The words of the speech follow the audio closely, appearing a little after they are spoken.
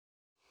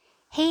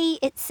Hey,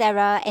 it's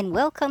Sarah, and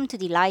welcome to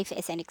the Life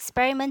as an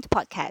Experiment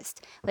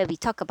podcast, where we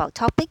talk about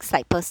topics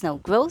like personal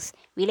growth,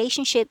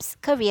 relationships,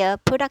 career,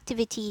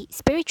 productivity,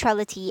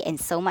 spirituality,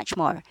 and so much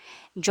more,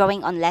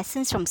 drawing on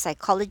lessons from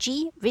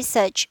psychology,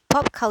 research,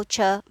 pop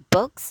culture,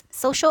 books,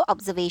 social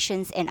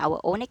observations, and our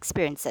own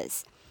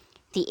experiences.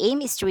 The aim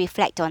is to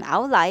reflect on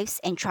our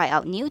lives and try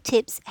out new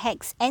tips,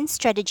 hacks, and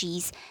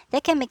strategies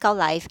that can make our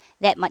life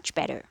that much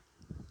better.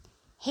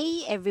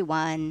 Hey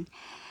everyone,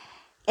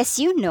 as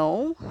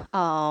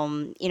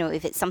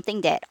if it's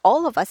something that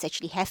all of us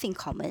actually have in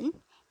common,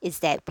 is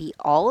that we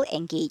all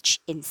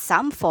engage in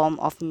some form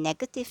of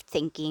negative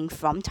thinking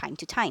from time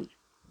to time.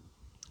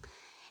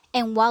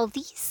 And while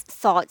these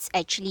thoughts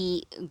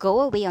actually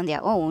go away on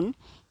their own,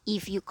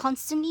 if you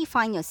constantly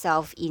find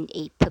yourself in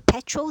a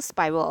perpetual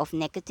spiral of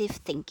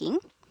negative thinking,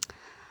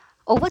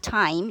 over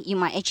time you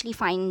might actually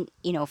find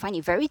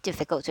it very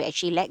difficult to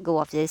actually let go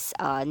of this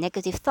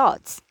negative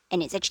thoughts,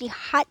 and it's actually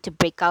hard to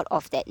break out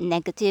of that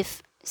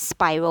negative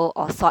spiral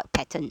or thought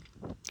pattern,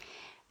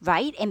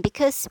 right? And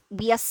because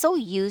we are so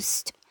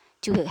used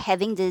to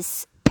having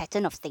this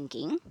pattern of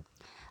thinking,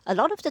 a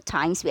lot of the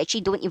times we actually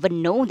don't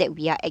even know that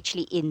we are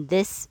actually in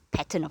this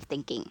pattern of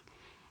thinking.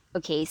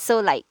 Okay, so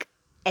like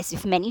as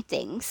with many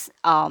things,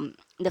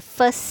 the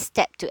first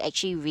step to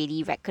actually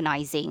really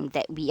recognizing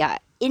that we are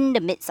in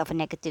the midst of a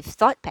negative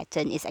thought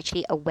pattern is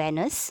actually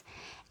awareness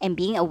and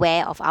being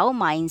aware of our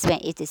minds when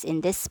it is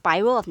in this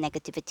spiral of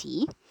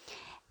negativity.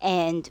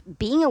 And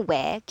being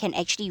aware can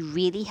actually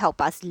really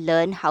help us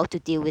learn how to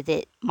deal with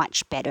it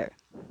much better,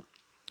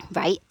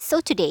 right?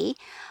 So today,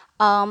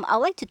 I'd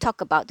like to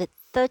talk about the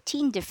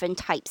 13 different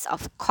types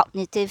of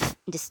cognitive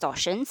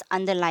distortions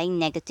underlying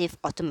negative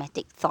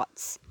automatic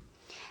thoughts.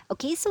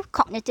 Okay, so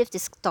cognitive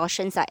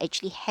distortions are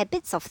actually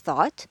habits of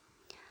thought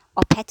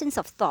or patterns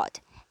of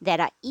thought that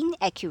are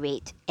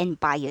inaccurate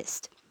and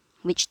biased,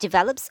 which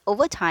develops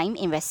over time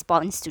in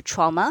response to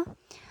trauma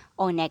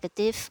or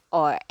negative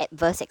or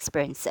adverse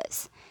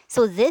experiences.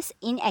 So these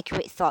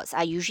inaccurate thoughts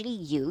are usually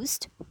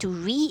used to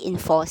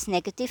reinforce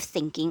negative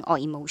thinking or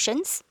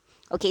emotions.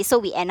 Okay, so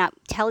we end up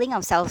telling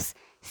ourselves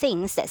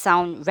things that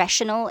sound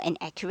rational and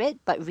accurate,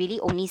 but really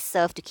only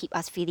serve to keep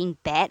us feeling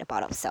bad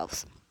about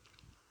ourselves,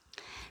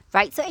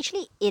 right? So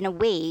actually, in a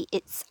way,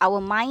 it's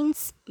our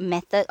mind's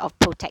method of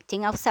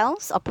protecting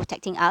ourselves or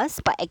protecting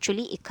us, but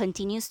actually it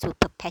continues to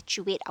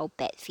perpetuate our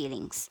bad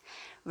feelings,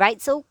 right?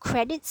 So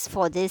credits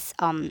for this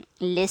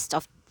list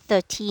of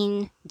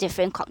 13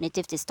 different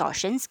cognitive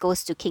distortions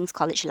goes to King's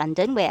College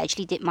London, where I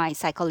actually did my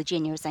psychology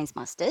and neuroscience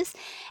masters,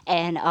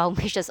 and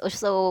which is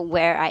also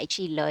where I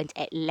actually learned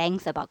at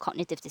length about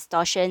cognitive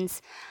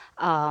distortions,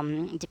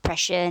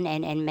 depression,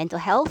 and mental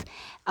health.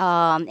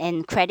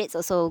 And credits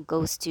also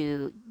goes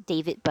to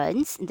David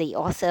Burns, the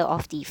author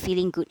of the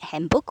Feeling Good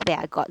Handbook, where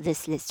I got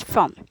this list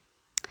from.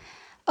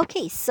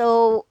 Okay,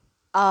 so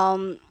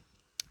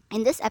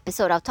in this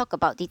episode, I'll talk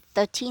about the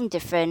 13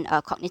 different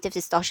cognitive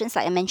distortions,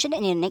 like I mentioned.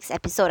 And in the next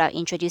episode, I'll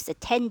introduce the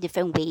 10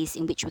 different ways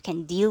in which we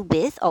can deal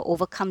with or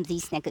overcome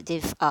these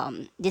cognitive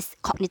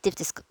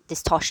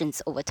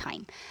distortions over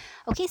time.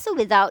 Okay, so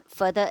without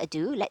further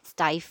ado, let's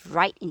dive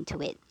right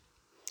into it.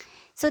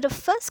 So the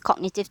first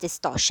cognitive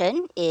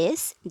distortion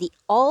is the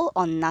all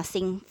or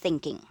nothing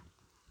thinking.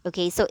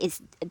 Okay, so it's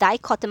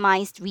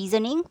dichotomized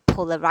reasoning,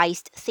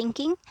 polarized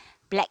thinking,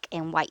 black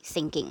and white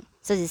thinking.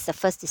 So this is the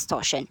first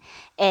distortion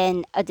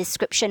and a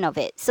description of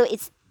it. So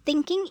it's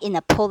thinking in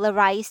a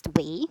polarized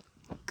way,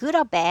 good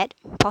or bad,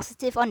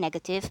 positive or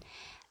negative,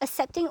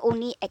 accepting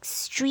only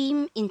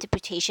extreme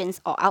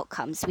interpretations or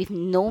outcomes with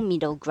no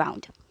middle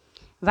ground.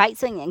 Right?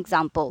 So, an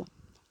example,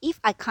 if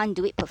I can't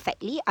do it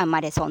perfectly, I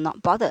might as well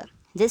not bother.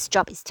 This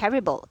job is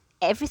terrible.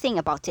 Everything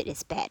about it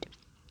is bad.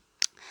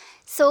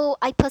 So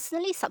I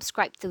personally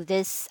subscribed to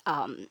this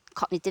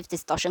cognitive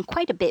distortion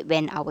quite a bit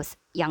when I was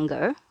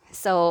younger.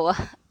 So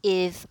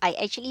if I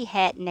actually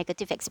had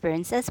negative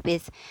experiences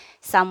with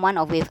someone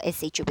or with a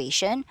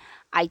situation,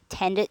 I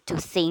tended to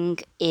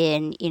think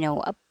in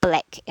a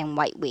black and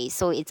white way.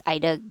 So it's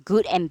either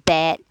good and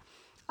bad,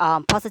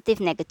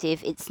 positive,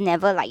 negative. It's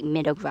never like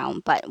middle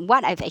ground. But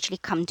what I've actually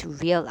come to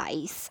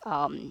realize,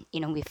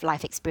 with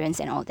life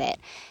experience and all that,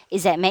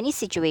 is that many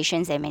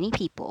situations and many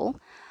people,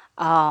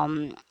 there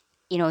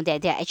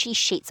are actually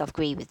shades of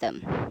gray with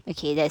them.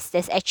 Okay,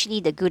 there's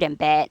actually the good and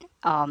bad.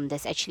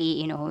 There's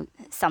actually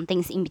some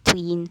things in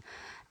between,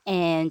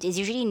 and it's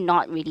usually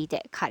not really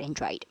that cut and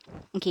dried.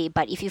 Okay,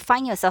 but if you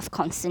find yourself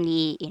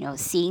constantly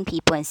seeing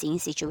people and seeing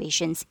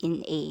situations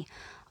in a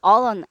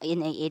all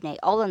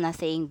or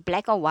nothing,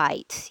 black or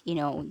white,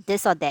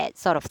 this or that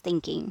sort of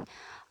thinking,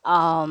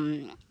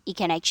 it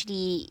can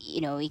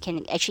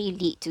actually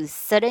lead to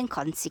certain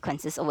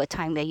consequences over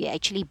time where you're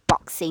actually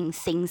boxing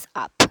things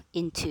up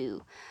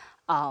into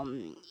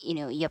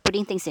you're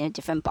putting things in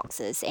different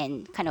boxes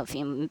and kind of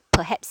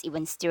perhaps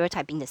even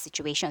stereotyping the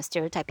situation or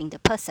stereotyping the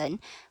person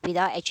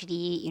without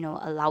actually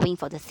allowing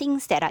for the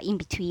things that are in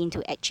between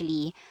to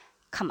actually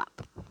come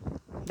up,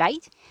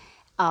 right?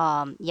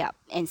 Yeah,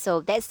 and so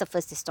that's the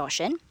first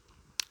distortion.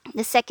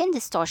 The second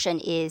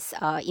distortion is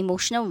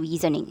emotional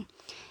reasoning.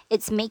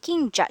 It's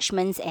making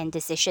judgments and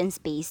decisions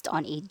based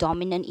on a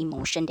dominant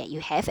emotion that you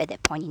have at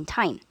that point in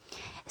time.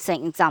 So,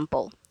 an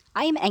example,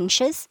 I am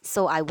anxious,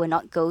 so I will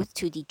not go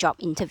to the job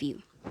interview.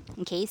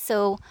 Okay,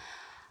 so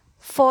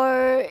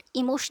for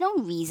emotional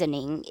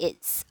reasoning,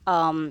 it's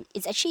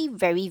actually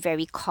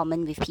very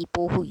common with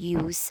people who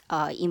use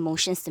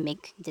emotions to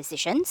make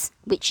decisions,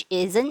 which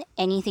isn't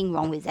anything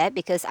wrong with that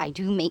because I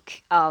do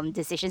make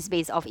decisions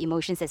based off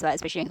emotions as well,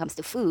 especially when it comes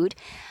to food.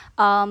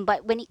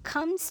 But when it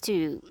comes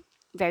to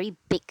very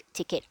big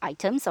ticket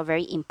items or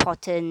very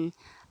important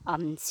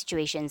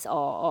situations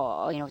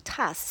or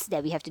tasks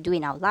that we have to do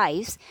in our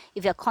lives,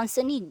 if you're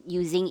constantly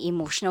using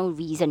emotional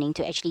reasoning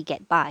to actually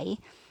get by,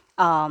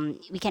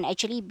 we can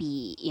actually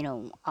be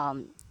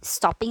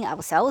stopping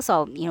ourselves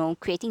or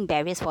creating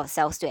barriers for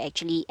ourselves to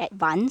actually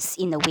advance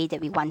in the way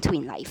that we want to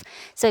in life.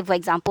 So for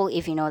example,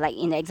 if like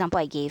in the example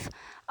I gave,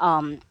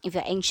 if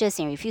you're anxious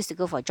and refuse to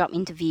go for a job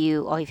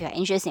interview, or if you're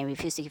anxious and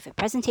refuse to give a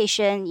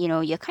presentation,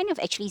 you're kind of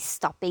actually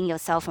stopping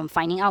yourself from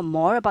finding out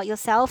more about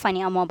yourself,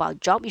 finding out more about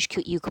job which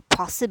you could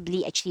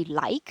possibly actually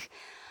like.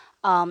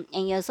 And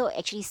you're also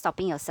actually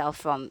stopping yourself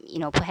from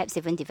perhaps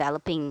even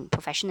developing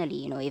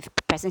professionally, if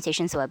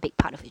presentations were a big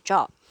part of your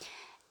job.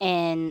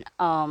 And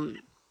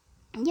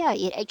yeah,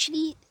 it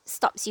actually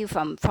stops you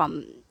from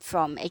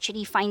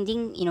actually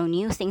finding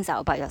new things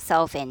out about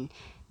yourself and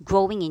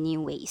growing in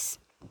new ways,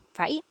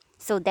 right?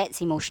 So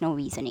that's emotional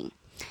reasoning.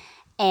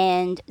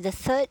 And the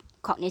third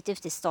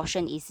cognitive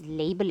distortion is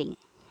labeling.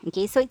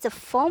 Okay, so it's a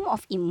form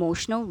of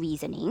emotional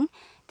reasoning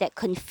that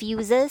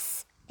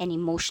confuses an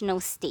emotional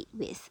state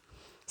with.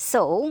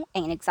 So,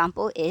 an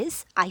example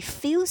is I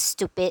feel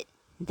stupid,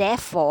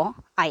 therefore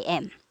I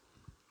am.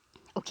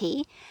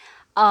 Okay,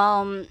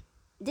 um,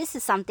 this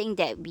is something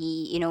that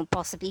we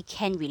possibly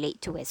can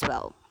relate to as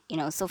well.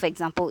 So for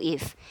example,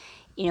 if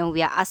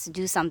we are asked to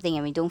do something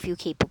and we don't feel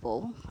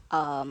capable,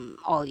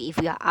 or if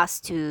we are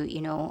asked to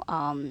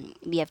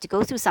we have to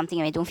go through something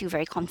and we don't feel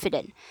very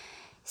confident,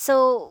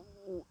 so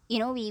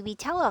we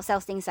tell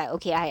ourselves things like,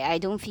 okay, I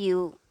don't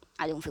feel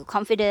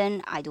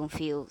confident, I don't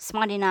feel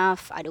smart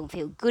enough, I don't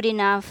feel good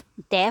enough,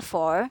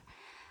 therefore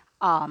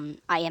I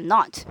am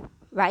not,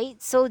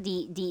 right? So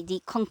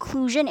the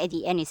conclusion at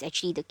the end is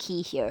actually the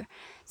key here.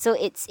 So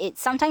it's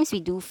sometimes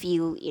we do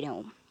feel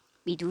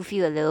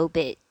a little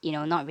bit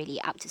not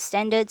really up to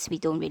standards. We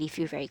don't really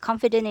feel very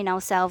confident in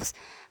ourselves,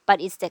 but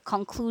it's the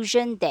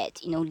conclusion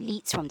that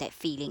leads from that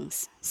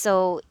feelings.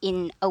 So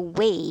in a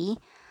way,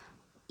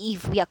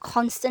 if we are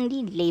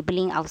constantly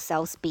labeling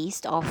ourselves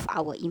based off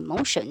our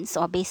emotions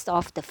or based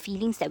off the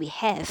feelings that we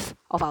have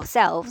of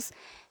ourselves,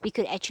 we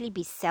could actually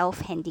be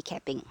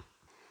self-handicapping.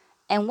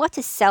 And what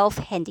is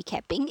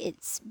self-handicapping?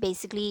 It's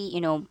basically,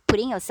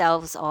 putting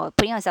ourselves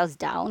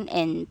down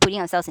and putting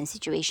ourselves in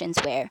situations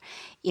where,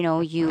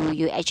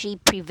 you actually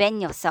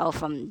prevent yourself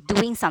from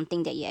doing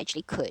something that you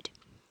actually could.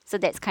 So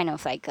that's kind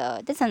of like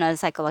that's another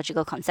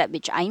psychological concept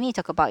which I may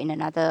talk about in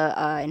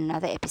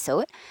another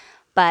episode.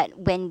 But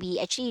when we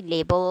actually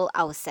label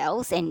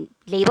ourselves and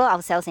lead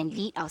ourselves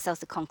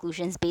to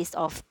conclusions based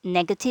off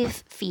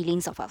negative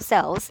feelings of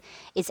ourselves,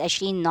 it's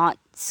actually not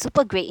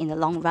super great in the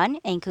long run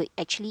and could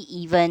actually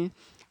even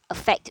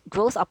affect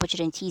growth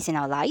opportunities in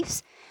our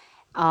lives.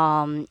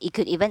 It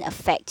could even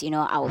affect,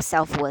 our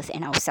self-worth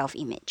and our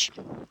self-image.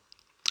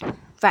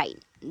 Right.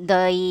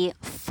 The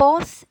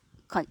fourth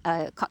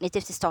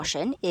cognitive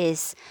distortion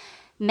is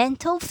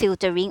mental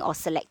filtering or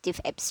selective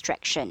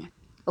abstraction.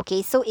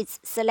 Okay, so it's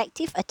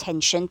selective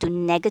attention to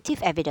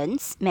negative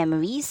evidence,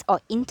 memories,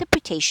 or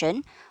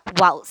interpretation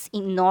whilst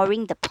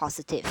ignoring the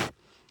positive.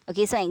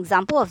 Okay, so an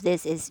example of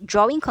this is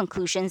drawing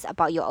conclusions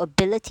about your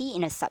ability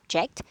in a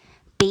subject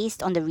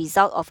based on the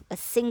result of a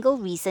single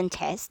recent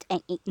test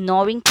and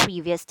ignoring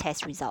previous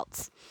test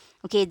results.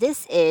 Okay,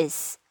 this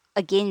is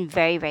again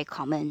very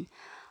common.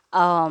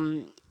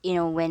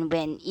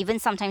 When even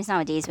sometimes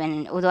nowadays,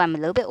 when although I'm a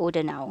little bit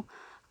older now,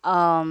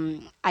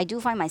 I do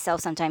find myself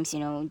sometimes,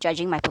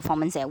 judging my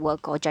performance at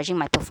work or judging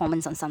my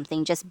performance on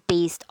something just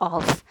based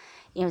off,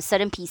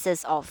 certain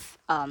pieces of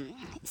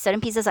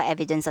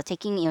evidence, or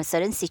taking,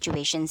 certain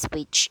situations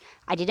which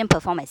I didn't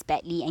perform as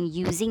badly and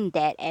using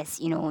that as,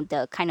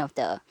 the kind of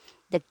the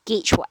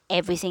gauge for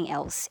everything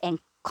else, and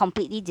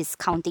completely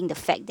discounting the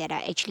fact that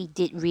I actually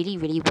did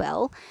really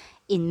well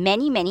in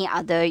many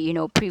other,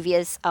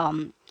 previous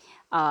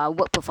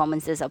work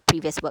performances or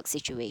previous work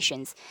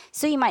situations.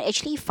 So you might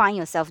actually find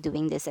yourself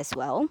doing this as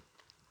well.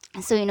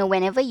 So,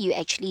 whenever you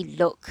actually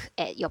look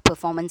at your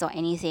performance or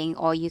anything,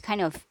 or you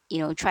kind of,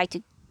 try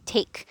to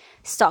take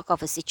stock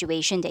of a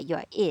situation that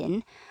you're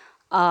in,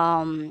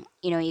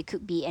 it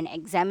could be an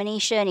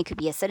examination, it could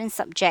be a certain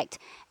subject,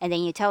 and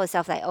then you tell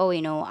yourself like, oh,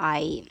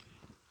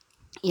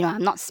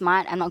 I'm not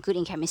smart, I'm not good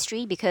in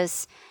chemistry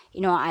because,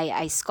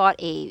 I scored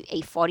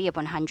a 40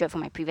 upon 100 for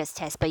my previous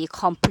test, but you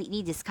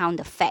completely discount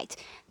the fact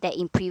that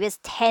in previous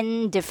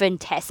 10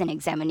 different tests and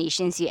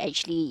examinations, you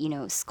actually,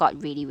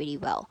 scored really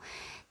well.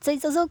 So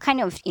it's also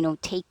kind of,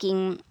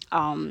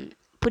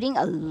 putting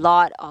a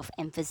lot of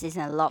emphasis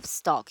and a lot of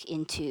stock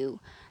into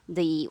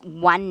the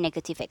one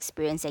negative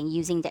experience and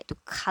using that to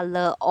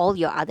color all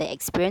your other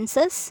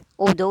experiences,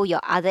 although your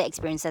other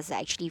experiences are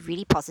actually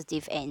really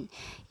positive, and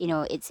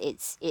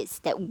it's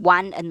that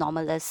one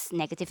anomalous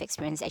negative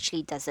experience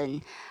actually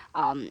doesn't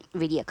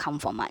really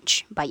account for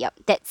much. But yeah,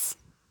 that's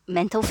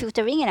mental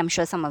filtering, and I'm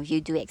sure some of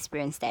you do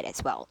experience that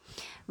as well.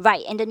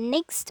 Right, and the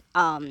next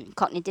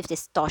cognitive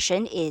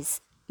distortion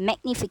is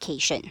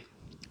magnification.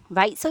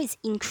 Right, so it's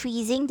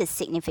increasing the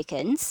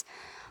significance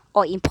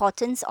or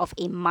importance of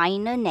a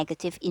minor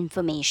negative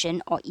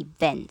information or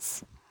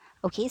events.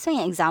 Okay, so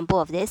an example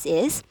of this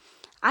is,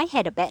 I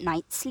had a bad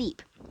night's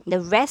sleep. The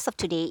rest of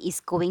today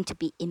is going to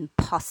be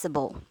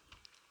impossible.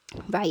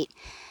 Right.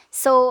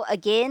 So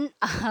again,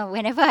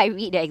 whenever I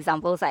read the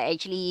examples, I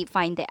actually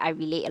find that I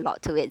relate a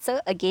lot to it.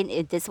 So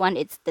again, this one,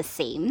 it's the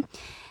same.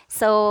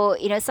 So,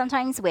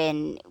 sometimes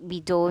when we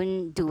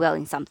don't do well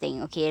in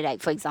something, okay,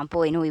 like for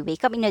example, we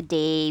wake up in a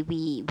day,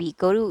 we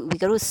go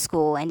to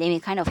school, and then we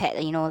kind of had,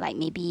 like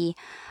maybe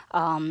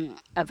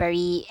a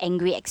very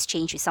angry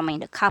exchange with someone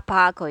in the car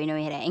park, or we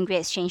had an angry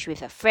exchange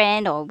with a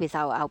friend or with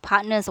our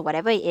partners or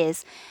whatever it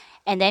is.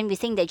 And then we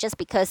think that just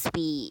because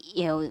we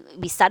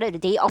started the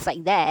day off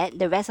like that,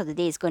 the rest of the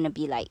day is going to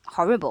be like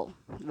horrible,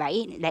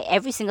 right? Like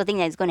every single thing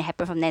that's going to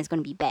happen from there is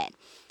going to be bad.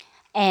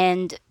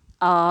 And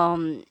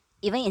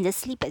even in the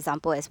sleep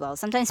example as well,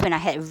 sometimes when I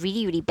had a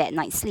really really bad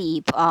night's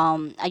sleep,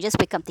 I just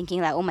wake up thinking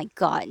like, oh my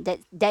god,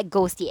 that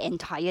goes the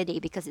entire day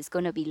because it's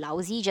going to be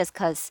lousy just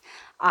because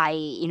I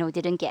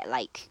didn't get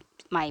like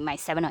my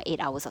 7 or 8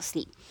 hours of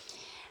sleep.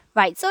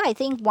 Right, so I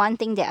think one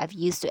thing that I've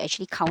used to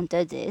actually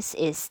counter this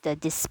is the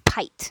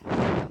despite,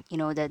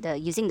 the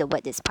using the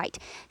word despite.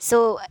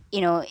 So,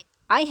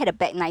 I had a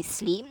bad night's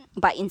sleep,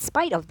 but in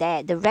spite of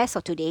that, the rest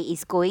of today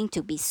is going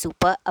to be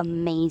super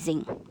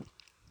amazing,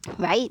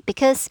 right?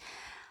 Because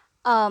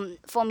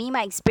for me,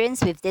 my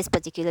experience with this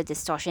particular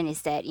distortion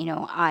is that,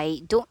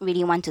 I don't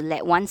really want to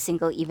let one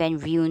single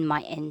event ruin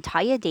my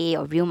entire day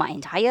or ruin my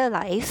entire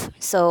life.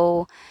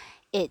 So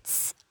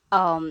it's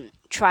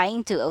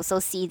trying to also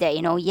see that,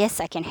 yes,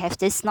 I can have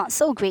this not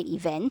so great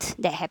event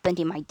that happened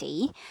in my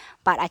day,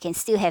 but I can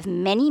still have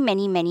many,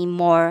 many, many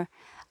more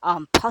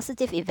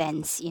positive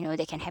events,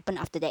 that can happen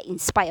after that in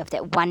spite of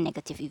that one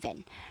negative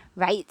event,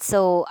 right?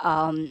 So,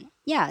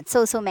 yeah,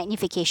 so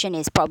magnification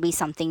is probably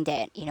something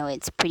that,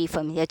 it's pretty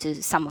familiar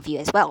to some of you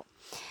as well.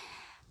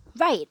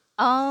 Right,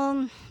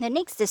 the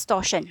next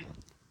distortion,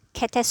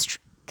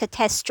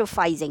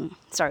 catastrophizing,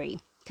 sorry,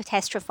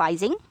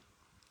 catastrophizing.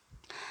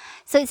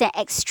 So it's an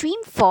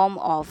extreme form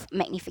of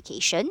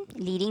magnification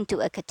leading to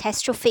a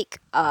catastrophic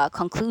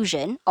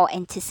conclusion or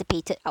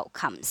anticipated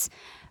outcomes.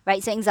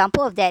 Right, so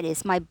example of that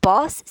is, my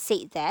boss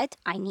said that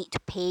I need to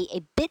pay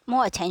a bit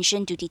more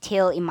attention to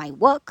detail in my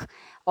work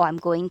or I'm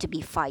going to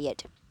be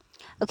fired.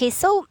 Okay,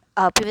 so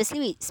previously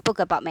we spoke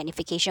about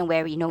magnification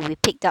where we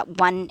picked up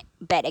one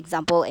bad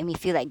example and we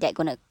feel like that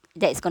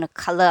is gonna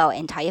color our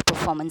entire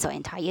performance or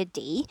entire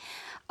day.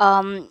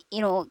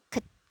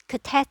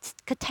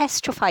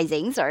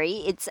 Catastrophizing,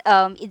 sorry, it's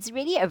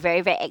really a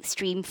very very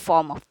extreme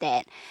form of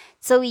that.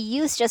 So we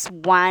use just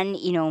one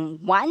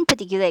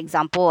particular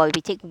example, or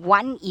we take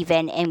one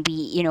event and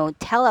we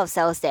tell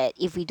ourselves that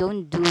if we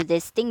don't do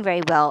this thing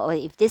very well, or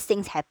if this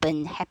thing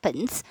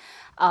happens,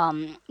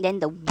 then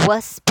the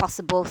worst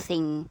possible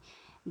thing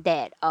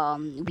that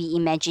we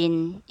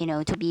imagine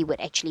to be would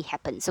actually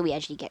happen. So we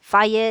actually get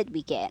fired,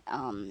 we get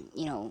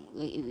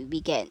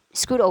we get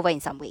screwed over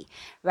in some way,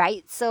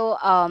 right? So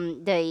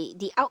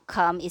the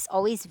outcome is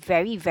always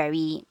very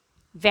very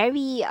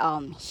very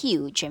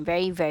huge and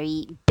very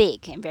very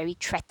big and very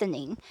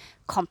threatening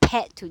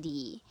compared to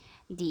the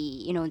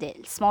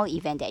small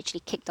event that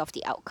actually kicked off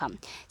the outcome.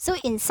 So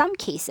in some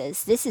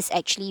cases, this is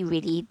actually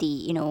really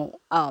the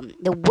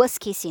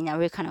worst case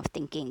scenario kind of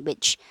thinking,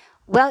 which,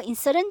 well, in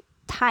certain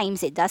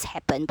times it does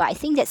happen, but I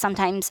think that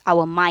sometimes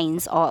our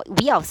minds, or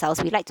we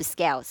ourselves, we like to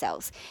scare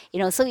ourselves.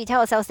 So we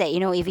tell ourselves that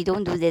if we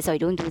don't do this or we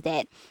don't do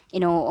that,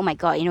 oh my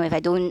god, if I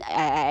don't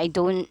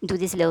do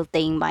this little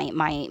thing,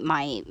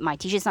 my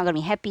teacher's not gonna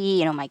be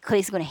happy, my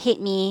colleagues gonna hate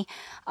me,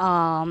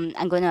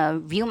 I'm gonna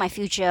ruin my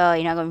future,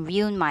 I'm gonna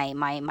ruin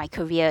my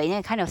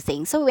career, kind of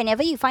thing. So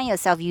whenever you find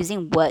yourself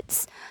using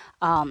words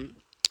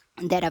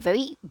that are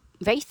very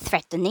very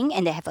threatening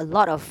and they have a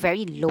lot of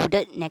very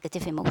loaded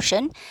negative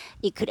emotion,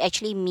 it could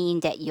actually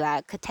mean that you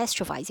are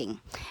catastrophizing,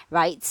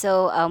 right?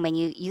 So when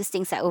you use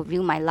things like, oh,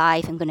 ruin my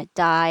life, I'm gonna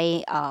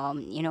die,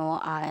 I'm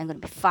gonna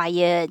be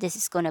fired,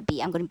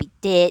 I'm gonna be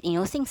dead,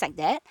 things like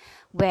that,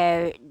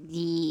 where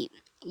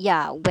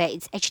where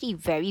it's actually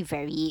very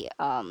very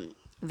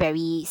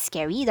very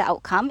scary, the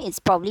outcome. It's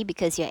probably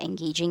because you're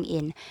engaging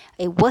in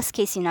a worst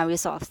case scenario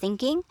sort of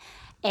thinking.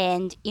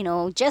 And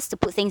just to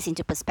put things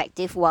into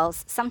perspective,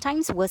 whilst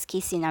sometimes worst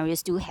case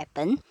scenarios do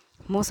happen,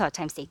 most of the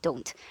times they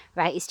don't,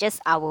 right? It's just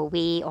our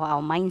way, or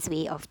our mind's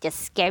way of just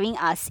scaring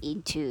us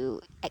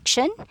into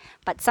action.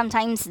 But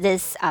sometimes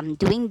this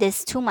doing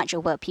this too much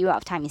over a period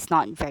of time is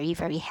not very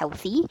very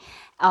healthy.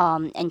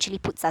 Actually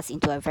puts us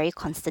into a very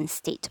constant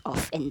state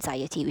of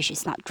anxiety, which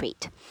is not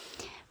great.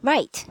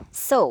 Right,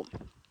 so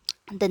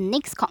The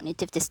next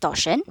cognitive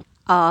distortion,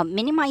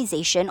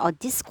 minimization or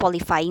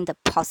disqualifying the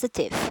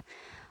positive.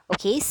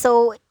 Okay,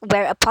 so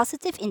where a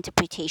positive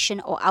interpretation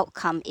or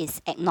outcome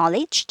is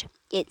acknowledged,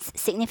 its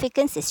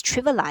significance is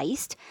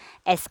trivialized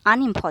as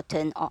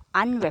unimportant or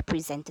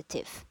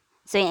unrepresentative.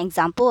 So, an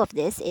example of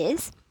this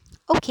is,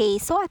 okay,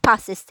 so I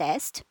passed this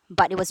test,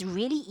 but it was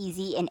really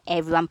easy and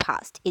everyone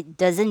passed. It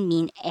doesn't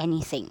mean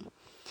anything.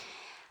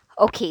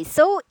 Okay,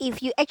 so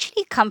if you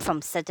actually come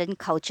from certain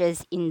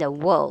cultures in the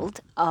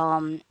world,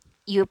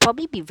 you'll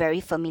probably be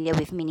very familiar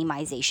with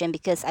minimization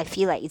because I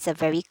feel like it's a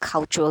very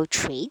cultural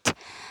trait.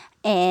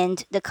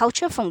 And the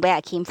culture from where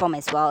I came from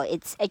as well,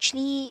 it's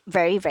actually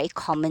very, very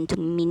common to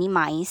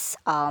minimize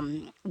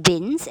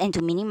wins and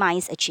to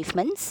minimize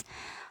achievements,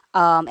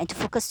 and to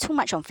focus too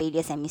much on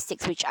failures and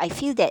mistakes, which I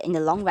feel that in the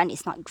long run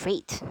is not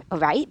great, all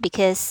right?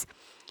 Because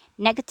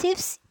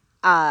negatives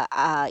or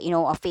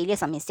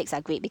failures or mistakes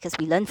are great because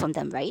we learn from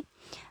them, right?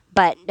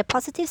 But the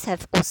positives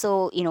have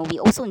also, we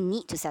also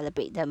need to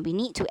celebrate them. We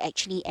need to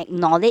actually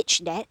acknowledge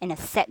that and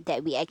accept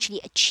that we actually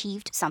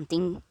achieved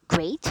something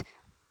great,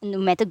 no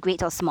matter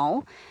great or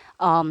small.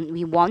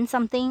 We won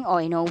something, or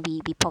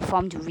we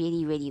performed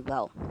really, really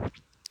well.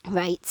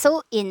 Right.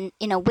 So in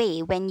a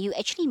way, when you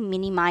actually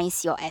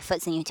minimize your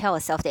efforts and you tell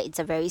yourself that it's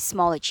a very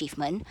small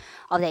achievement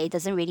or that it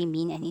doesn't really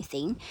mean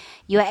anything,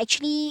 you're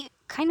actually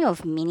kind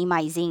of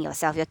minimizing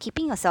yourself. You're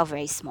keeping yourself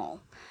very small.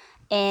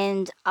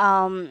 And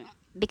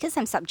because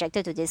I'm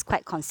subjected to this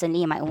quite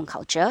constantly in my own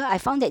culture, I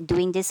found that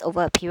doing this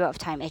over a period of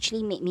time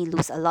actually made me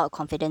lose a lot of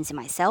confidence in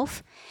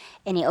myself.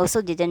 And it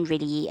also didn't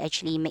really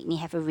actually make me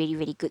have a really,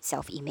 really good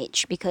self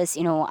image because,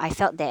 I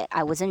felt that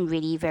I wasn't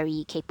really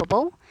very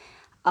capable.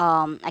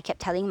 I kept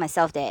telling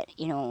myself that,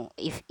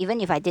 if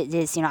even if I did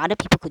this, other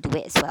people could do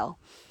it as well.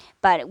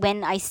 But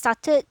when I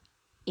started,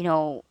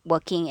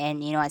 working,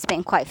 and I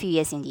spent quite a few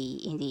years in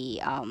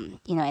the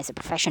as a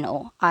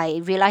professional,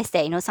 I realized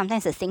that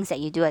sometimes the things that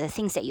you do are the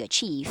things that you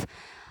achieve.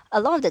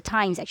 A lot of the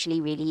times, actually,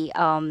 really,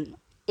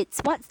 it's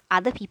what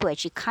other people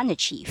actually can't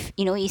achieve.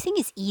 You think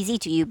it's easy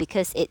to you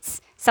because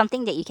it's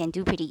something that you can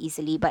do pretty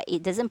easily, but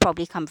it doesn't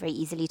probably come very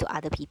easily to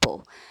other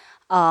people.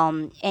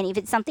 And if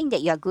it's something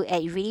that you're good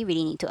at, you really,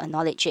 really need to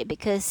acknowledge it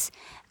because,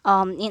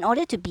 in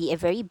order to be a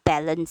very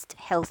balanced,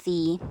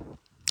 healthy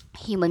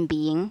human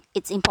being,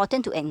 it's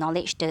important to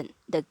acknowledge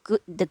the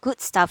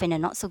good stuff and the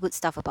not so good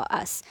stuff about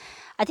us.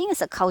 I think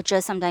as a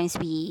culture, sometimes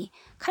we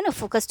kind of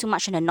focus too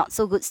much on the not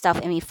so good stuff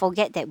and we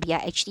forget that we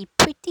are actually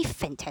pretty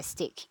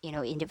fantastic,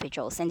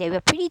 individuals, and that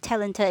we're pretty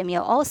talented and we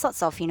have all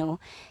sorts of,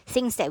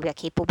 things that we are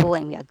capable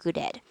and we are good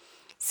at.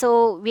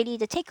 So really,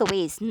 the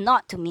takeaway is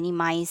not to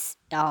minimize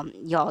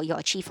your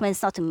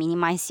achievements, not to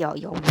minimize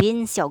your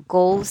wins, your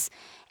goals.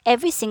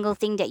 Every single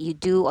thing that you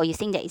do or you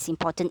think that is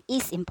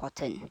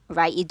important,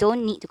 right? You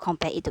don't need to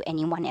compare it to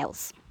anyone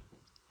else.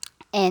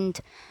 And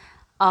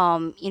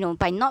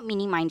by not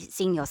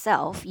minimizing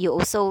yourself, you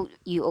also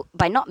you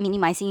by not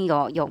minimizing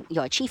your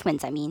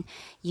achievements, I mean,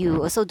 you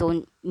also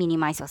don't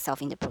minimize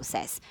yourself in the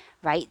process,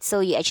 right? So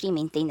you actually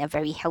maintain a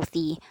very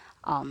healthy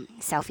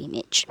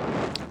self-image,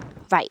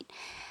 right?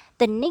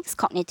 The next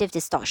cognitive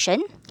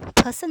distortion,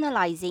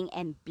 personalizing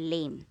and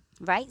blame,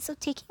 right? So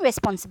taking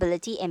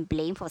responsibility and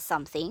blame for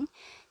something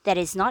that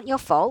is not your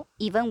fault,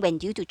 even when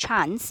due to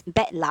chance,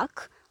 bad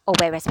luck, or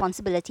where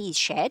responsibility is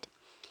shared,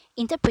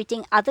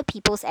 interpreting other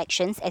people's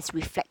actions as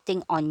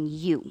reflecting on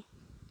you.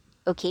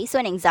 Okay, so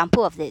an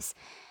example of this,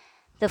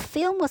 the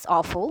film was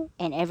awful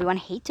and everyone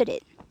hated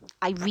it.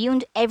 I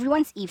ruined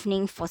everyone's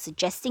evening for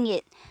suggesting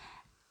it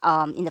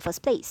in the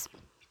first place.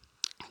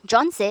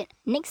 John said,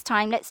 next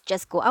time let's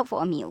just go out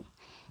for a meal.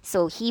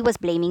 So he was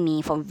blaming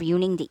me for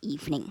ruining the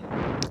evening.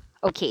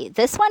 Okay,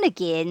 this one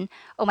again,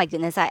 oh my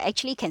goodness, I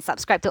actually can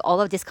subscribe to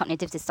all of these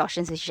cognitive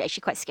distortions, which is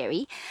actually quite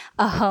scary.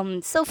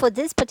 So for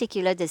this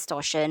particular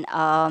distortion,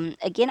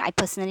 again, I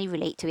personally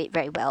relate to it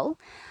very well.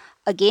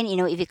 Again,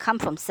 if you come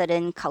from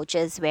certain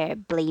cultures where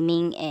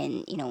blaming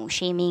and,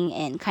 shaming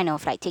and kind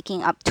of like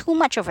taking up too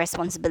much of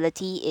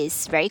responsibility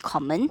is very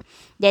common,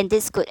 then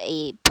this could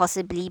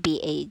possibly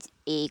be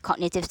a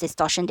cognitive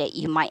distortion that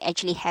you might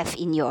actually have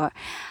in your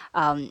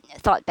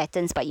thought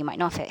patterns, but you might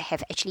not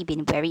have actually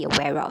been very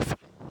aware of.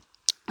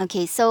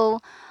 Okay, so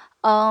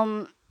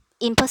um,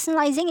 in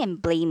personalizing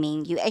and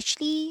blaming, you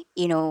actually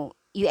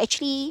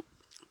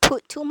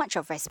put too much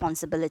of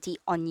responsibility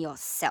on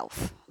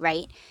yourself,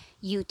 right?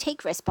 You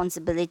take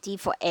responsibility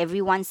for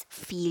everyone's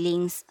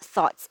feelings,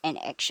 thoughts, and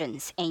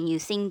actions, and you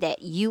think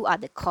that you are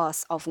the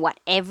cause of what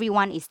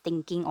everyone is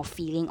thinking or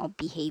feeling or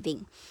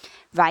behaving,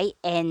 right?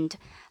 And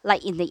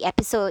like in the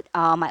episode,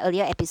 my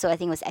earlier episode, I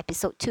think it was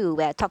episode 2,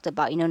 where I talked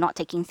about, not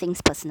taking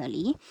things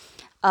personally.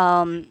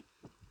 Um,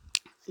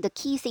 the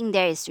key thing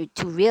there is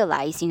to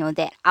realize,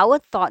 that our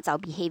thoughts, our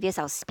behaviors,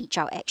 our speech,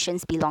 our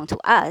actions belong to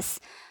us,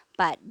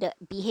 but the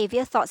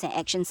behavior, thoughts, and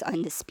actions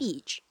on the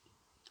speech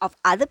of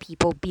other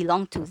people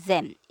belong to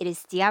them. It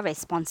is their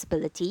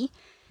responsibility,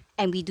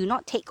 and we do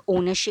not take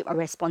ownership or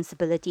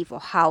responsibility for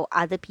how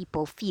other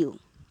people feel.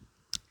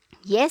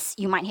 Yes,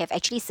 you might have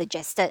actually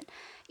suggested,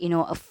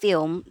 a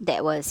film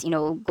that was,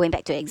 going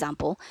back to the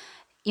example,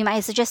 You might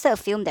have suggested a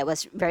film that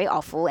was very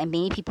awful and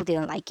many people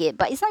didn't like it,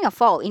 but it's not your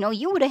fault.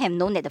 You wouldn't have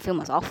known that the film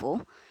was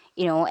awful.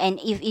 And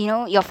if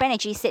your friend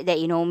actually said that,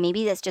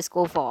 maybe let's just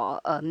go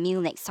for a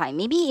meal next time.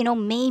 Maybe,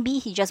 maybe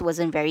he just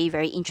wasn't very,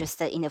 very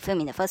interested in the film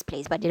in the first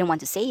place, but didn't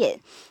want to say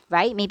it,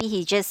 right? Maybe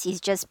he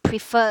just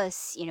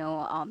prefers,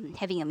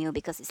 having a meal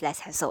because it's less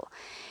hassle.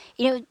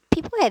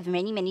 People have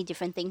many, many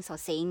different things for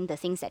saying the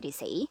things that they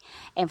say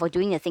and for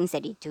doing the things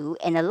that they do.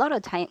 And a lot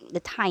of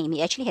the time,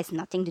 it actually has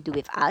nothing to do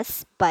with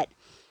us. But,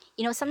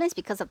 sometimes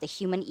because of the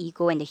human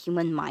ego and the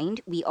human mind,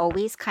 we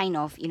always kind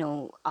of,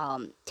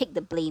 take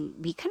the blame.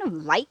 We kind of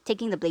like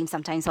taking the blame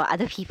sometimes for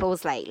other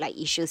people's like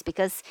issues,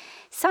 because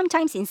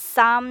sometimes in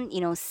some,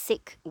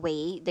 sick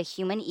way, the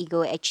human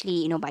ego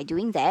actually, by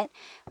doing that,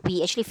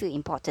 we actually feel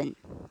important,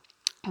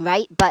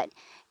 right? But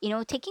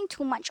taking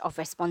too much of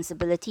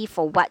responsibility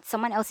for what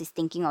someone else is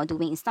thinking or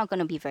doing is not going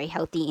to be very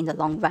healthy in the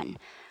long run,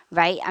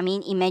 right? I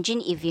mean,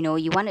 imagine if you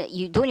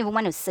don't even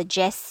want to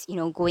suggest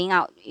going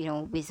out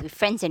with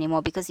friends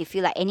anymore because you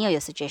feel like any of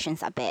your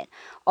suggestions are bad,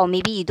 or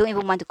maybe you don't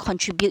even want to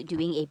contribute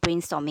during a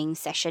brainstorming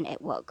session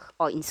at work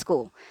or in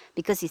school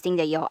because you think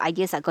that your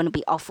ideas are going to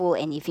be awful,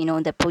 and if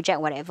the project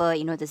whatever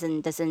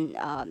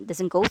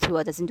doesn't go through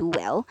or doesn't do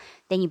well,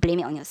 then you blame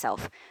it on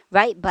yourself,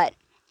 right? But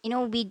we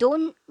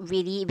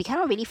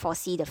cannot really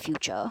foresee the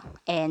future,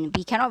 and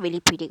we cannot really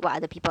predict what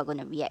other people are going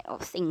to react or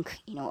think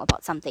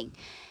about something.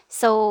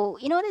 So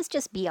let's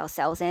just be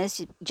ourselves, and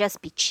let's just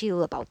be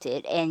chill about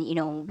it. And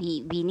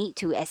we need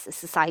to, as a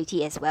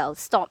society as well,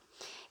 stop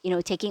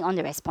taking on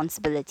the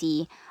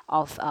responsibility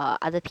of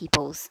other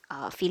people's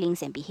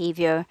feelings and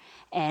behavior,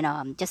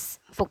 and just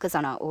focus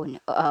on our own.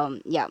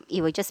 Yeah,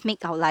 it will just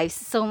make our lives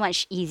so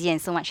much easier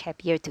and so much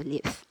happier to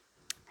live.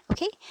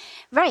 Okay,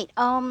 right.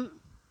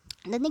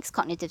 The next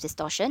cognitive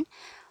distortion,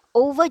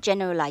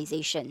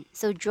 overgeneralization.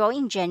 So,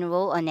 drawing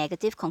general or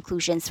negative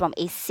conclusions from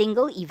a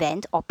single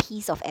event or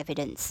piece of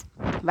evidence,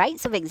 right?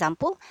 So, for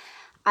example,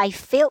 I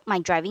failed my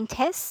driving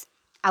test,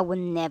 I will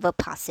never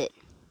pass it.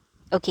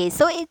 Okay,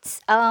 so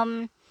it's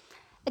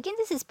again,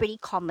 this is pretty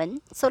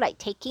common. So, like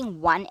taking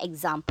one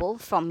example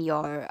from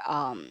your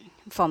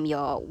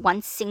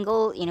one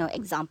single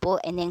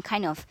example, and then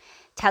kind of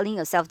telling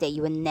yourself that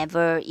you will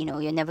never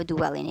you'll never do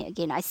well in it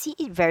again. I see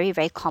it very,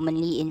 very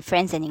commonly in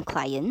friends and in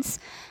clients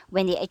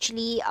when they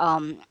actually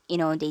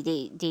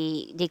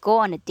they go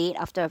on a date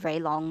after a very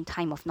long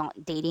time of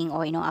not dating,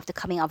 or after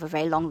coming out of a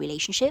very long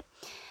relationship.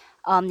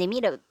 They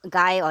meet a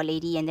guy or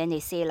lady, and then they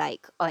say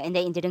like, and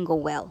then it didn't go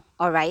well,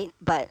 all right,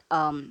 but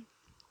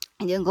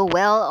it didn't go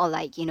well, or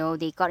like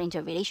they got into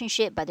a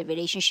relationship, but the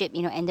relationship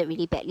ended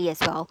really badly as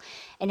well.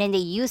 And then they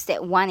use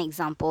that one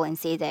example and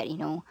say that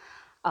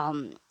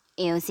um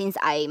since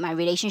my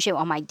relationship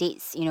or my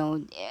dates,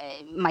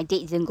 my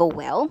date didn't go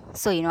well,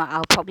 so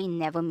I'll probably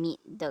never meet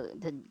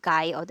the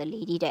guy or the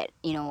lady that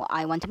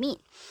I want to meet,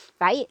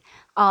 right?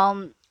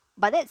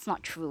 But that's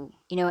not true,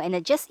 and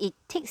it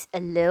takes a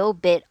little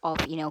bit of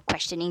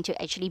questioning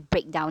to actually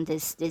break down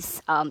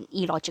this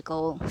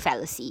illogical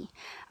fallacy,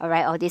 all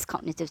right, or this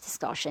cognitive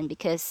distortion,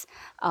 because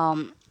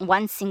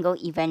one single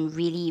event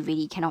really,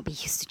 really cannot be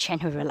used to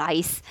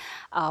generalize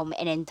an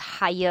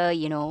entire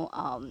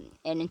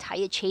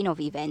chain of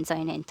events, or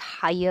an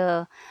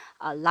entire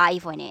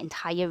life, or an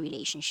entire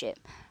relationship,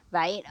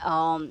 right?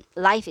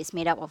 Life is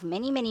made up of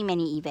many, many,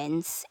 many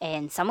events,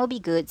 and some will be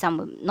good, some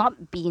will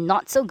not be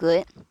not so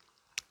good,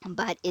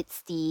 but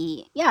it's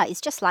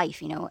just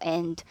life,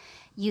 and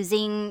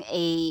using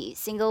a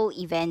single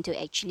event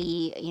to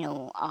actually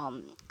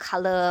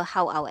color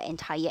how our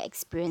entire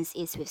experience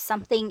is with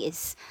something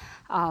is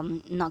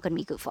not going to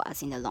be good for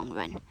us in the long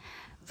run,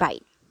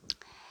 right?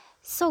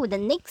 So the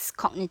next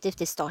cognitive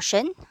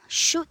distortion,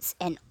 shoots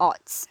and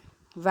odds.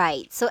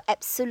 Right. So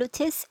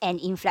absolutist and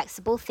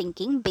inflexible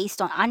thinking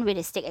based on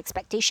unrealistic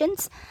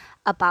expectations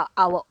about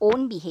our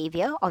own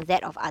behavior or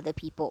that of other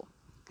people.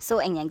 So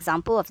an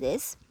example of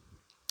this,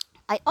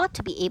 I ought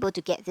to be able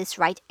to get this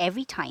right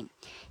every time.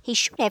 He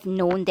should have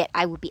known that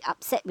I would be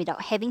upset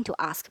without having to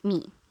ask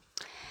me.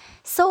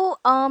 So,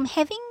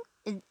 having,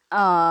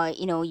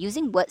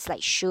 using words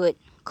like should,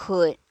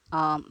 could,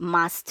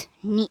 must,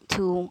 need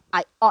to,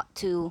 I ought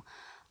to,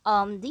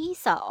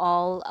 these are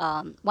all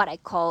what I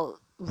call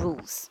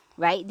rules,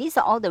 right? These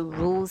are all the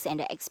rules and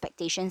the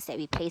expectations that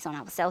we place on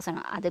ourselves and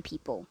on other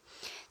people.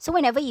 So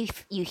whenever you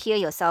hear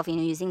yourself,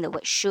 using the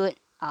word should,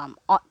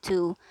 ought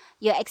to,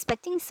 you're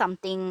expecting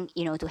something,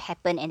 to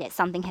happen, and that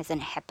something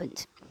hasn't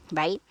happened,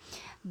 right?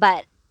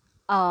 But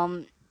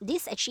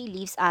this actually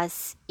leaves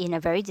us in a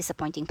very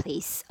disappointing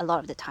place a lot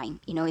of the time.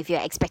 If you're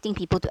expecting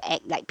people to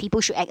act like people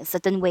should act a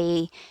certain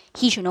way,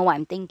 he should know what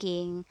I'm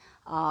thinking,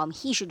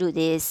 he should do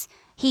this,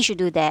 he should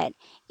do that.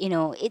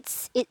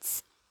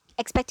 It's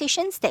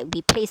expectations that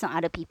we place on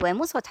other people, and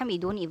most of the time we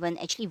don't even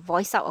actually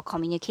voice out or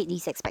communicate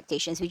these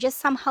expectations. We just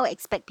somehow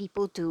expect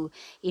people to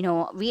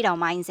read our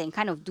minds and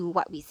kind of do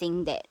what we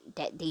think that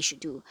they should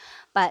do.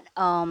 But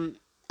a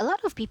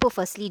lot of people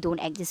firstly don't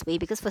act this way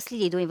because firstly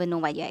they don't even know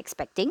what you're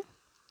expecting,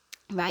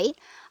 right?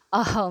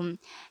 um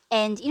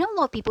and a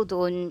lot of people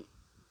don't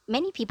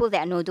many people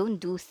that I know don't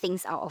do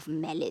things out of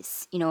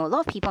malice. A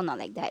lot of people are not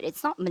like that.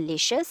 It's not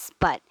malicious,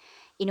 but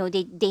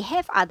they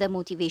have other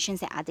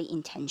motivations and other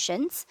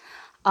intentions.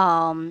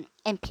 And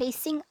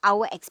placing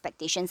our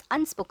expectations,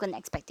 unspoken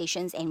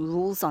expectations and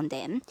rules on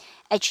them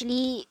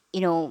actually,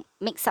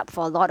 makes up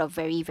for a lot of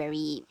very,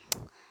 very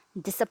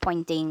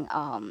disappointing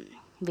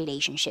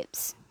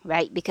relationships,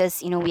 right?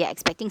 Because we are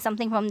expecting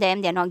something from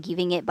them, they're not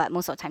giving it, but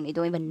most of the time they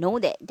don't even know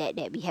that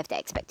we have the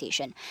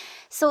expectation.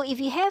 So if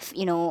you have,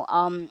 you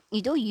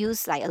don't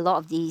use like a lot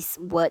of these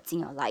words in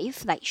your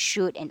life, like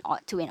should and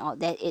ought to and all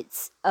that,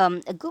 it's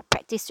a good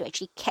practice to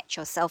actually catch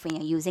yourself when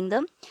you're using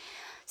them.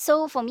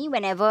 So for me,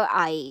 whenever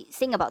I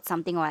think about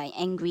something or I'm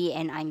angry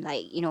and I'm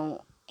like,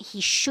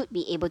 he should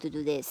be able to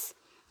do this.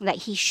 Like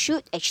he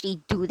should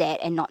actually do that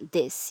and not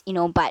this,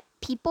 but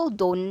people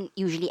don't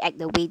usually act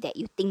the way that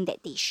you think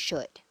that they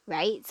should,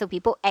 right? So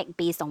people act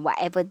based on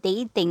whatever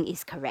they think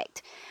is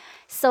correct.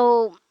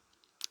 So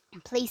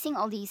placing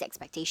all these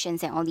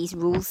expectations and all these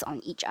rules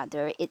on each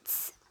other,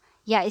 it's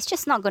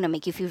just not going to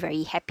make you feel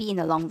very happy in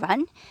the long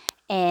run.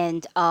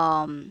 And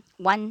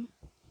one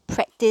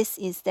practice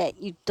is that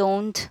you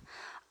don't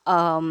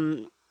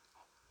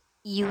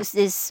use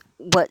these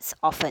words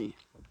often,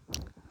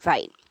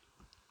 right?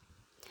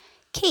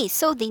 Okay,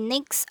 so the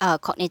next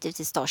cognitive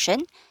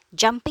distortion,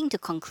 jumping to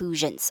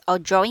conclusions or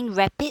drawing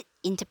rapid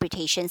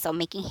interpretations or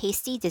making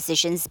hasty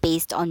decisions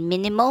based on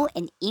minimal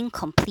and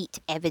incomplete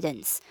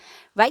evidence,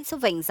 right? So,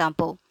 for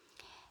example,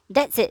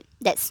 that's it.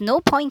 That's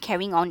no point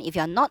carrying on if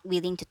you're not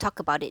willing to talk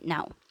about it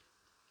now.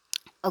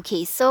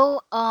 Okay,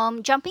 so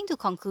jumping to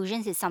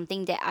conclusions is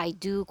something that I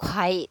do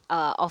quite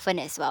often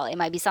as well. It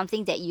might be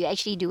something that you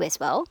actually do as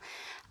well.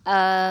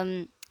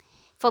 Um,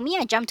 for me,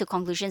 I jump to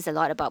conclusions a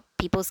lot about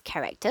people's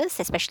characters,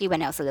 especially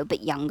when I was a little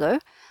bit younger.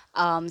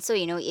 So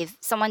if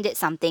someone did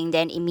something,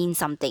 then it means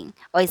something,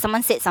 or if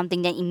someone said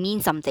something, then it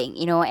means something.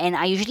 And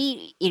I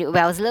usually, when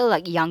I was a little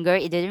like younger,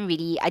 I don't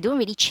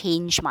really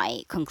change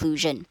my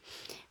conclusion,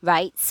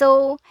 right?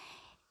 So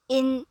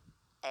in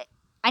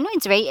I know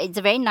it's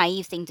a very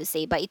naive thing to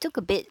say, but it took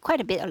quite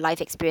a bit of life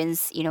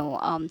experience,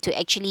 to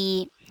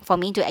actually for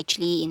me to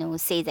actually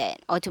say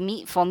that, or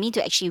for me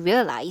to actually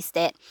realize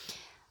that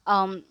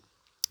um,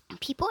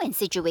 people and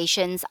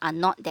situations are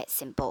not that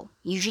simple.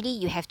 Usually,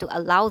 you have to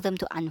allow them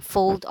to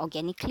unfold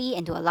organically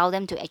and to allow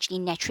them to actually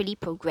naturally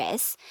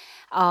progress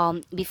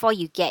before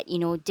you get,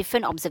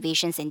 different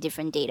observations and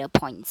different data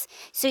points.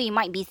 So you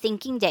might be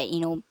thinking that,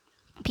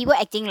 people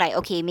acting like,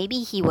 okay, maybe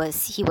he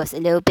was a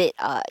little bit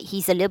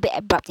he's a little bit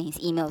abrupt in his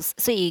emails,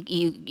 so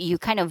you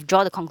kind of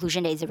draw the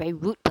conclusion that he's a very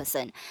rude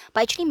person,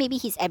 but actually maybe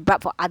he's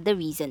abrupt for other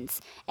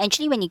reasons.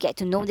 Actually, when you get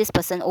to know this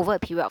person over a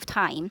period of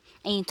time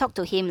and you talk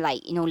to him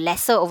like,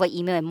 lesser over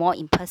email and more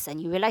in person,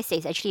 you realize that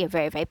he's actually a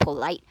very, very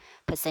polite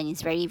person.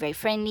 He's very, very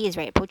friendly, he's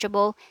very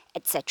approachable,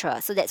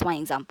 etc. So that's one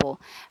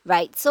example,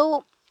 right?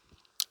 So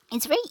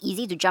it's very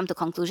easy to jump to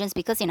conclusions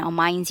because in our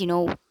minds,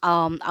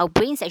 our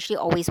brains actually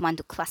always want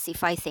to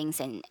classify things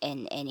and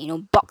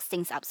box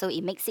things up. So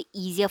it makes it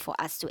easier for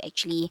us to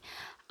actually,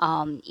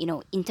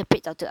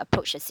 interpret or to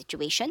approach a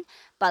situation.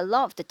 But a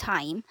lot of the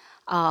time,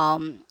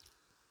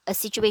 a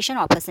situation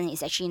or a person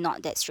is actually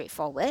not that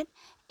straightforward,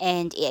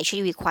 and it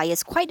actually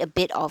requires quite a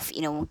bit of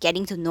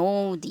getting to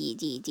know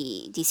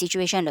the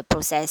situation, the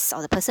process,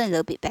 or the person a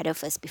little bit better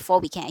first before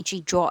we can actually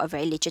draw a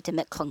very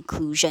legitimate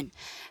conclusion,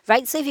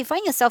 right? So if you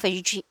find yourself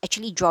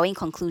actually drawing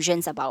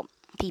conclusions about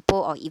people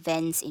or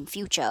events in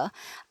future,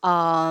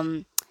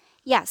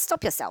 yeah,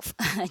 stop yourself.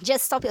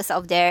 Just stop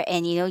yourself there,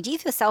 and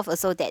give yourself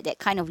also that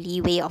kind of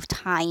leeway of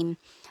time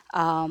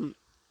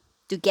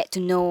to get to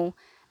know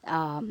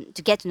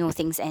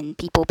things and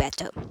people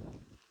better.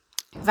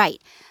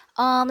 Right.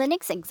 The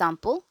next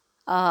example,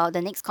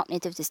 the next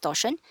cognitive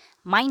distortion,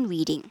 mind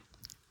reading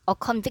or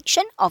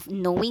conviction of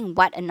knowing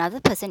what another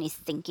person is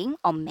thinking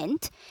or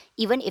meant,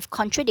 even if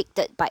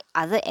contradicted by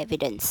other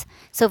evidence.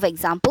 So, for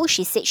example,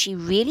 she said she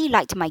really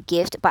liked my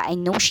gift, but I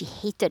know she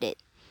hated it.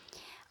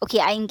 Okay,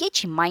 I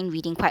engage in mind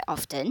reading quite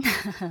often.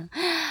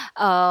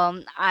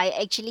 I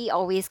actually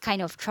always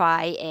kind of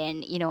try,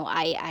 and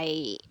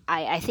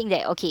I think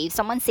that, okay, if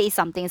someone says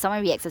something,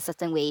 someone reacts a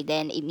certain way,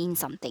 then it means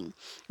something,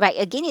 right?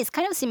 Again, it's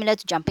kind of similar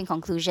to jumping to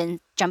conclusions,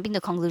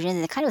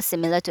 and kind of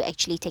similar to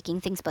actually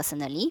taking things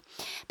personally,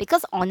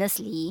 because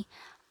honestly,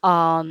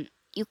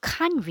 you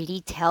can't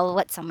really tell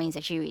what someone is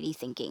actually really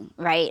thinking,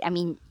 right? I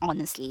mean,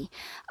 honestly,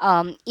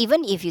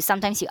 even if you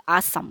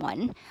ask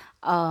someone,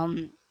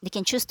 they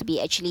can choose to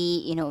be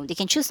actually, they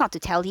can choose not to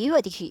tell you,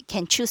 or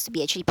can choose to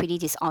be actually pretty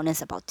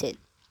dishonest about it.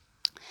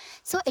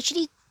 So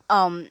actually,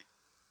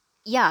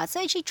 yeah,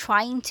 so actually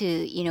trying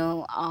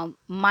to,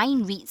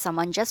 mind read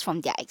someone just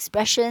from their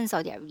expressions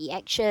or their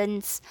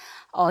reactions,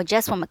 or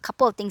just from a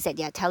couple of things that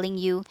they are telling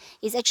you,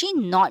 is actually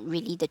not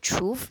really the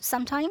truth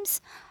sometimes.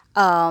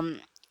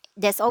 Um,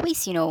 there's always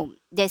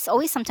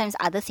sometimes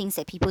other things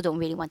that people don't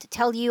really want to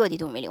tell you, or they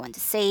don't really want to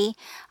say.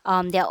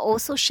 There are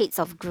also shades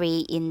of gray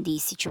in the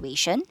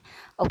situation,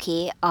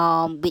 okay,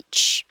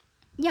 which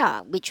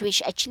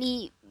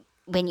actually,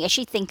 when you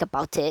actually think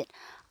about it,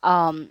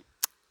 um,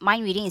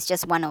 mind reading is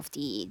just one of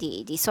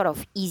the sort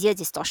of easier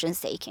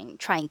distortions that you can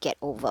try and get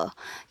over.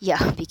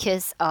 Yeah,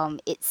 because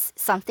it's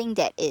something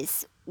that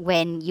is,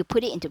 when you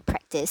put it into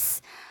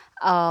practice,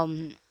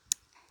 um,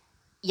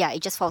 yeah,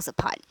 it just falls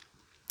apart.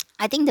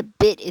 I think the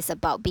bit is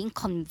about being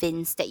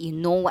convinced that you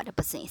know what the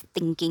person is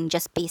thinking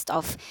just based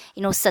off,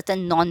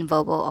 certain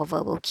non-verbal or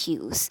verbal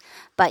cues.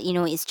 But,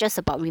 it's just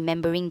about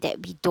remembering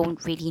that we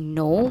don't really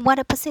know what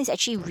a person is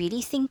actually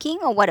really thinking,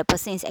 or what a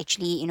person is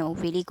actually,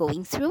 really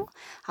going through,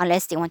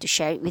 unless they want to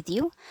share it with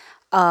you.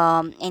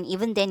 And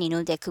even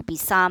then, there could be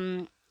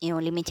some,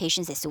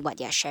 limitations as to what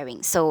they are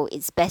sharing. So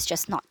it's best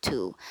just not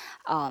to,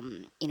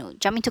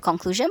 jump into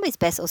conclusion, but it's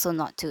best also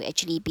not to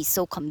actually be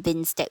so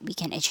convinced that we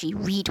can actually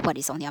read what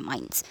is on their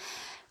minds.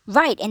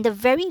 Right, and the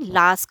very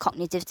last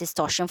cognitive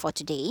distortion for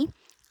today,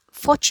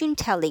 fortune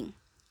telling,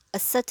 a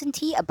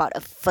certainty about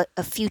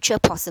a future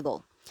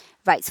possible.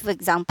 Right, so for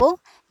example,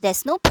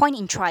 there's no point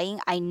in trying,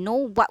 I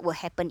know what will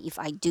happen if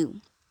I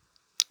do.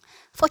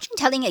 Fortune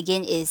telling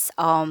again is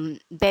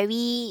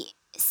very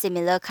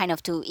similar kind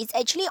of to, it's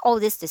actually, all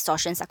these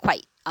distortions are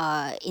quite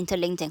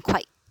interlinked and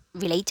quite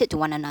related to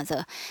one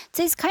another.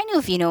 So it's kind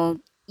of,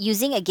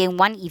 using again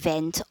one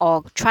event,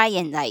 or try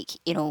and like,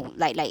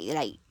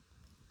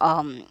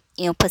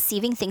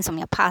 perceiving things from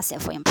your past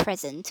and from your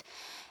present,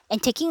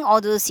 and taking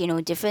all those,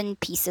 different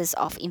pieces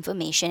of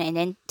information, and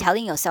then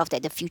telling yourself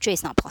that the future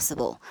is not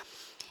possible.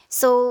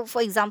 So,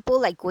 for example,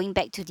 like going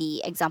back to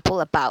the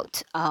example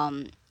about,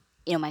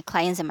 my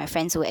clients and my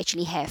friends who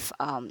actually have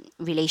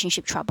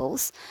relationship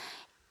troubles,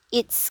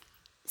 it's,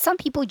 some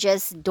people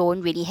just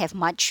don't really have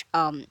much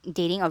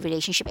dating or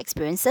relationship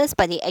experiences,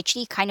 but they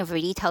actually kind of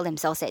really tell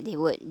themselves that they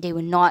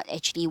would not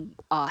actually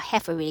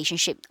have a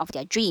relationship of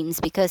their dreams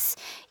because,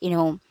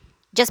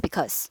 just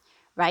because,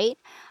 right?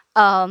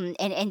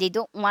 And they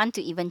don't want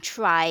to even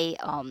try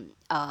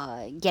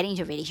getting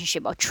into a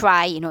relationship, or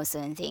try, a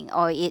certain thing,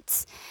 or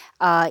it's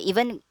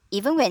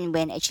even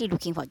when actually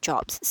looking for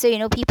jobs.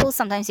 So, people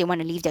sometimes they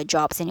want to leave their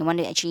jobs and they want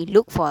to actually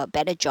look for a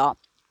better job,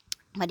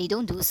 but they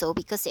don't do so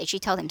because they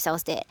actually tell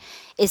themselves that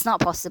it's not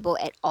possible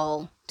at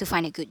all to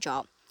find a good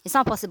job. It's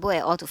not possible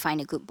at all to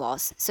find a good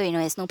boss. So,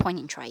 there's no point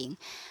in trying.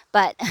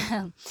 But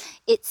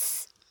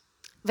it's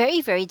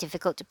very, very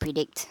difficult to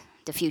predict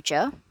the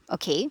future.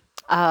 Okay.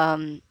 We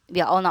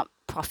are all not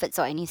prophets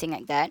or anything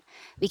like that.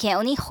 We can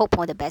only hope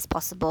for the best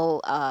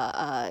possible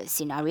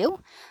scenario.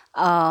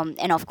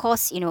 And of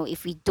course,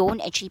 if we don't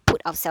actually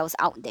put ourselves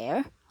out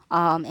there,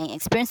 and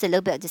experience a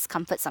little bit of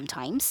discomfort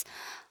sometimes,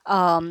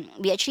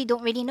 we actually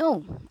don't really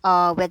know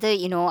whether,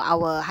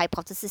 our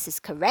hypothesis is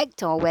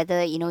correct, or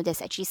whether,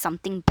 there's actually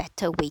something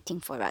better waiting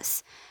for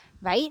us,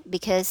 right?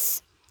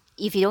 Because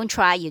if you don't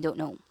try, you don't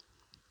know.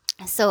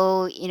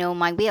 So,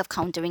 my way of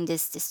countering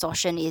this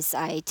distortion is,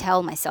 I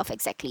tell myself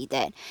exactly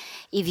that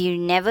if you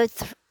never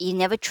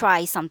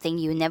try something,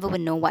 you never will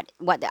know what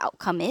the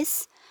outcome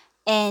is.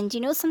 And,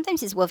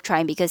 sometimes it's worth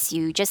trying because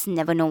you just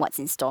never know what's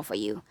in store for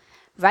you,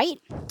 right?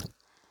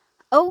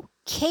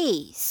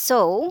 Okay,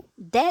 so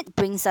that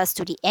brings us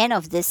to the end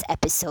of this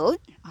episode.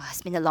 Oh,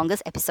 it's been the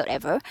longest episode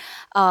ever.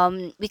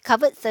 We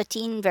covered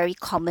 13 very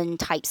common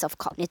types of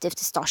cognitive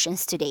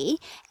distortions today,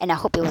 and I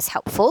hope it was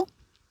helpful.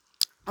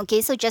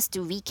 Okay, so just to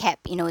recap,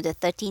 the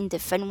 13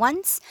 different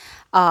ones: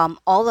 all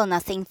or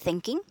nothing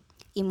thinking,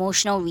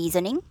 emotional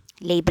reasoning,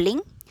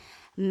 labeling,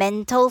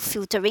 mental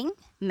filtering,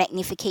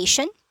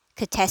 magnification,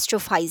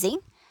 catastrophizing,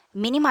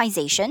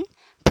 minimization,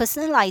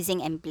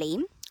 personalizing and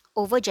blame,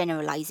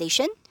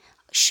 overgeneralization,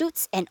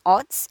 shoots and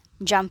odds,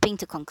 jumping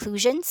to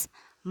conclusions,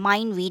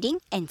 mind reading,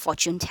 and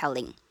fortune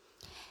telling.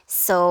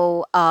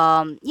 So,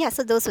 yeah,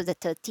 so those were the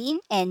 13.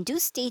 And do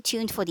stay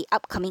tuned for the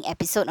upcoming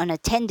episode on the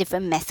 10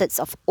 different methods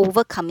of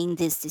overcoming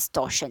these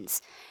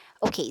distortions.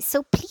 Okay,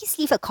 so please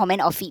leave a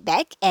comment or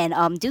feedback,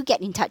 and do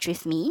get in touch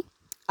with me.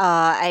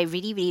 I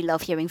really, really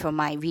love hearing from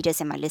my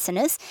readers and my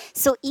listeners.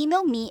 So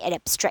email me at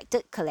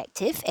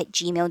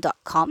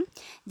abstractedcollective@gmail.com.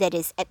 That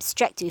is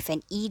abstract with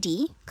an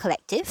ED,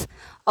 collective.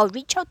 Or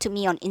reach out to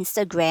me on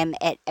Instagram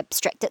at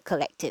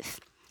abstractedcollective.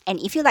 And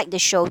if you like the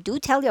show, do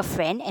tell your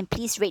friend, and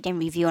please rate and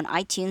review on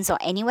iTunes or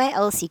anywhere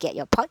else you get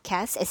your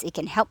podcasts, as it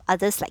can help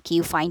others like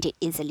you find it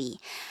easily.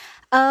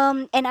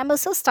 And I'm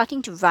also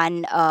starting to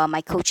run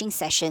my coaching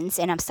sessions,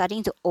 and I'm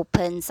starting to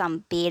open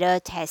some beta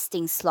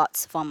testing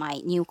slots for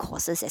my new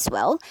courses as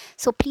well.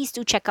 So please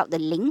do check out the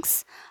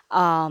links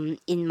in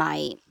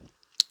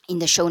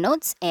the show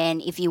notes.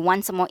 And if you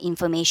want some more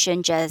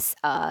information, just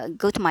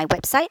go to my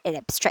website at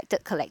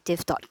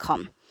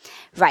abstractedcollective.com.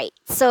 Right.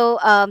 So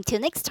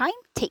till next time,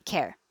 take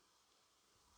care.